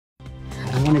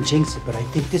don't want to jinx it, but I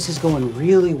think this is going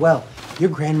really well. Your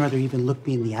grandmother even looked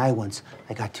me in the eye once.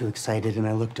 I got too excited and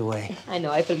I looked away. I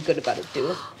know, I feel good about it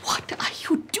too. What are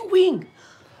you doing?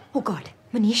 Oh, God.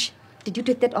 Manish, did you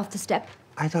take that off the step?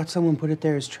 I thought someone put it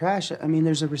there as trash. I mean,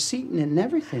 there's a receipt in it and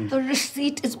everything. The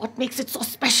receipt is what makes it so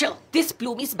special. This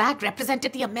Bloomie's bag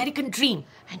represented the American dream,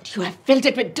 and you have filled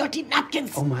it with dirty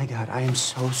napkins. Oh my God, I am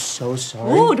so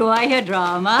sorry. Oh, do I hear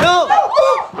drama? No!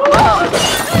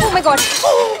 Oh, my God.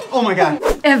 Oh my God.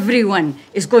 Everyone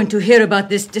is going to hear about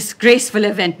this disgraceful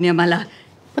event, Nirmala.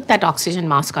 Put that oxygen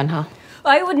mask on her.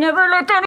 I would never let